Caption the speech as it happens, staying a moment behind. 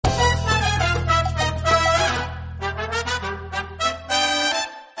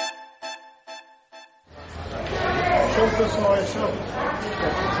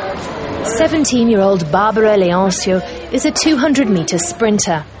17-year-old Bárbara Leôncio is a 200-metre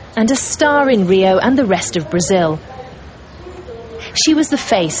sprinter and a star in Rio and the rest of Brazil. She was the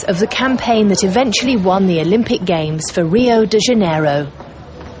face of the campaign that eventually won the Olympic Games for Rio de Janeiro.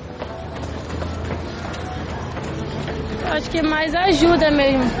 I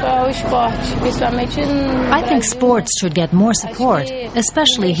think sports should get more support,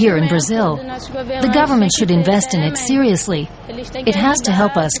 especially here in Brazil. The government should invest in it seriously. It has to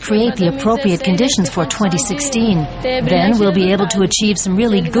help us create the appropriate conditions for 2016. Then we'll be able to achieve some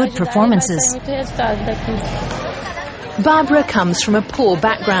really good performances. Bárbara comes from a poor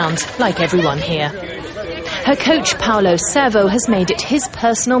background, like everyone here. Her coach Paulo Servo has made it his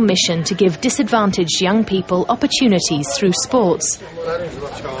personal mission to give disadvantaged young people opportunities through sports.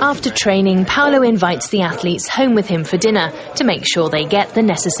 After training, Paulo invites the athletes home with him for dinner to make sure they get the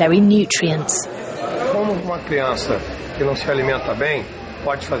necessary nutrients.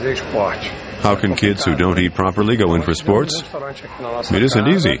 How can kids who don't eat properly go in for sports? It isn't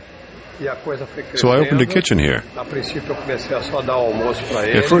easy. So I opened a kitchen here. At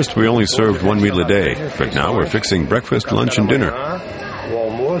first we only served one meal a day, but now we're fixing breakfast, lunch and dinner. Like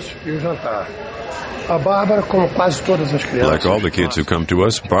all the kids who come to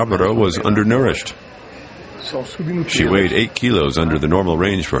us, Bárbara was undernourished. She weighed 8 kilos under the normal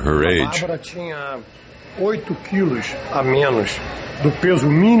range for her age.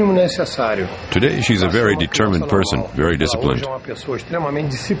 Today she's a very determined person, very disciplined.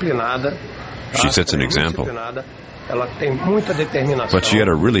 She sets an example. But she had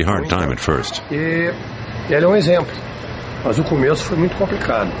a really hard time at first.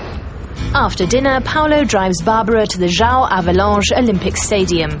 After dinner, Paulo drives Bárbara to the João Avalanche Olympic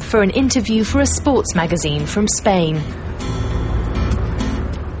Stadium for an interview for a sports magazine from Spain.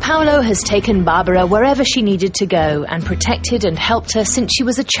 Paulo has taken Bárbara wherever she needed to go and protected and helped her since she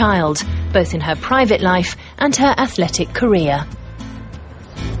was a child, both in her private life and her athletic career.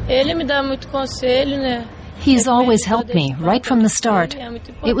 He's always helped me, right from the start.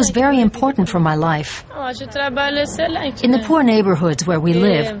 It was very important for my life. In the poor neighborhoods where we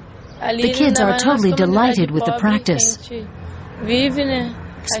live, the kids are totally delighted with the practice.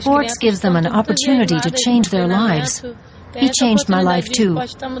 Sports gives them an opportunity to change their lives. He changed my life too.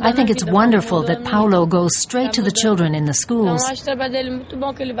 I think it's wonderful that Paulo goes straight to the children in the schools.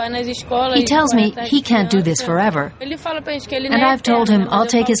 He tells me he can't do this forever. And I've told him I'll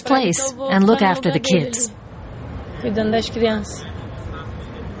take his place and look after the kids.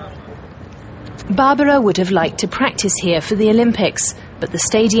 Bárbara would have liked to practice here for the Olympics, but the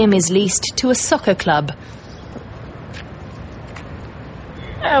stadium is leased to a soccer club.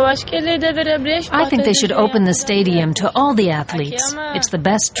 I think they should open the stadium to all the athletes. It's the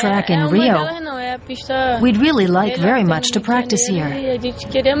best track in Rio. We'd really like very much to practice here.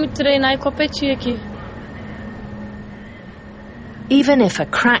 Even if a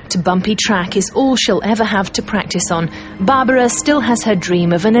cracked, bumpy track is all she'll ever have to practice on, Bárbara still has her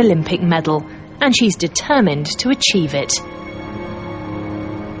dream of an Olympic medal, and she's determined to achieve it.